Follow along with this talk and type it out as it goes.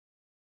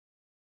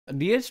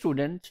Dear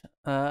students,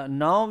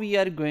 now we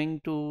are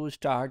going to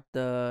start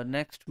the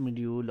next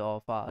module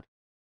of our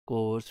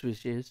course,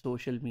 which is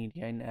social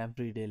media in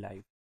everyday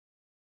life.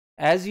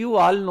 As you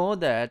all know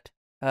that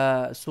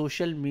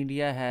social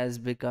media has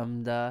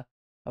become the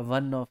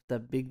one of the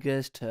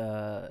biggest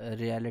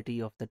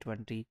reality of the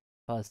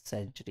 21st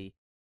century,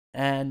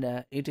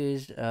 and it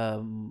is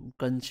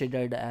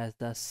considered as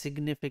the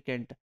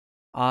significant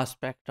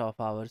aspect of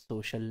our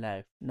social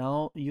life.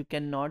 Now you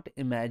cannot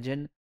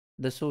imagine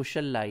the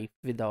social life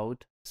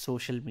without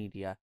social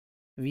media.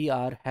 We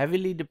are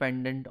heavily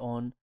dependent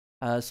on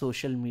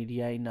social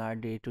media in our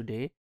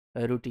day-to-day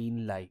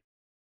routine life,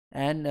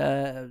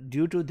 and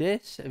due to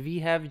this, we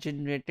have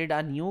generated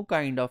a new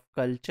kind of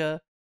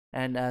culture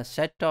and a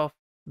set of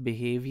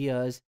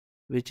behaviors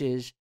which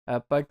is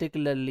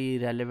particularly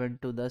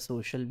relevant to the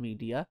social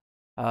media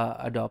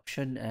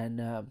adoption and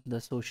the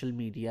social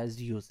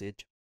media's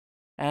usage.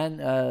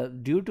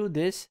 And due to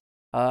this,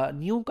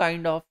 new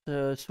kind of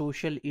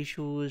social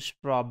issues,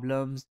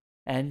 problems,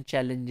 and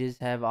challenges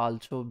have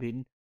also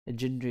been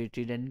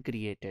generated and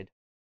created.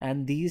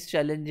 And these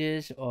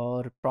challenges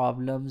or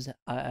problems,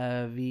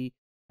 we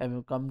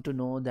have come to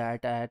know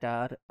that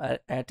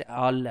at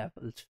all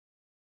levels,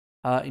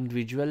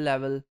 individual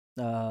level,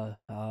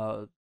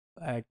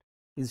 at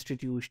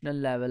institutional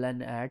level,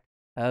 and at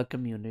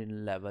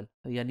communal level.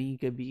 यानी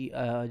कि भी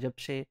जब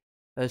से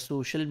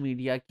social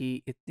media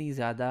की इतनी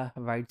ज़्यादा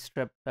wide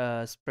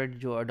spread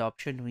जो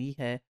adoption हुई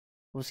है,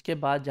 उसके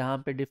बाद जहाँ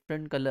पे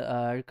डिफरेंट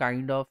कलर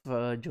काइंड ऑफ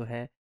जो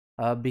है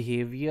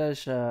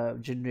बिहेवियर्स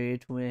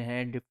जनरेट हुए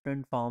हैं,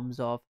 different forms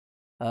of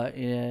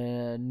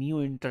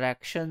new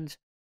interactions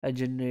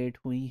generate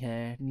हुई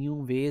हैं,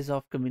 new ways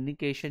of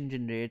communication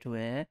generate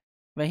हुए हैं।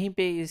 वहीं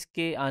पे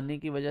इसके आने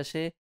की वजह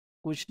से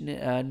कुछ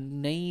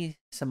नई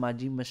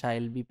समाजी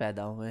मसाइल भी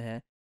पैदा हुए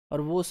हैं।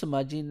 और वो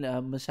समाजी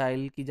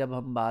मसाइल की जब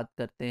हम बात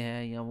करते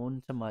हैं या उन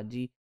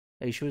समाजी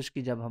इश्यूज़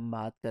की जब हम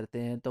बात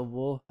करते हैं, तो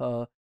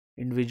वो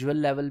इंडिविजुअल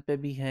लेवल पे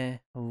भी हैं,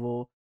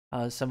 वो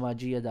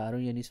समाजी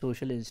अदारों यानी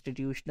सोशल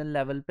इंस्टीट्यूशनल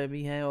लेवल पे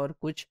भी हैं, और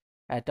कुछ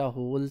एट अ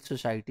होल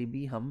सोसाइटी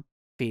भी हम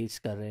फेस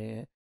कर रहे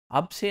हैं।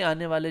 अब से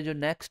आने वाले जो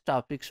नेक्स्ट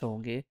टॉपिक्स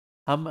होंगे,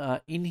 हम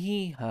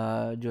इन्हीं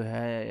जो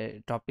है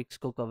टॉपिक्स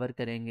को कवर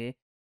करेंगे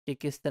कि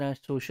किस तरह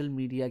सोशल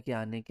मीडिया के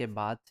आने के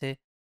बाद से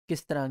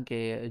किस तरह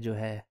के जो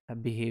है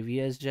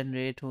बिहेवियर्स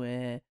जनरेट हुए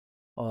हैं,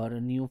 और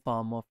new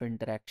form of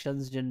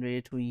interactions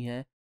generate हुई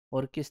हैं,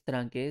 और किस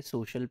तरह के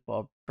सोशल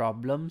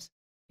प्रॉब्लम्स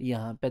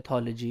यहाँ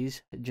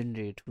पैथोलॉजीज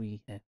जनरेट हुई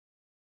हैं।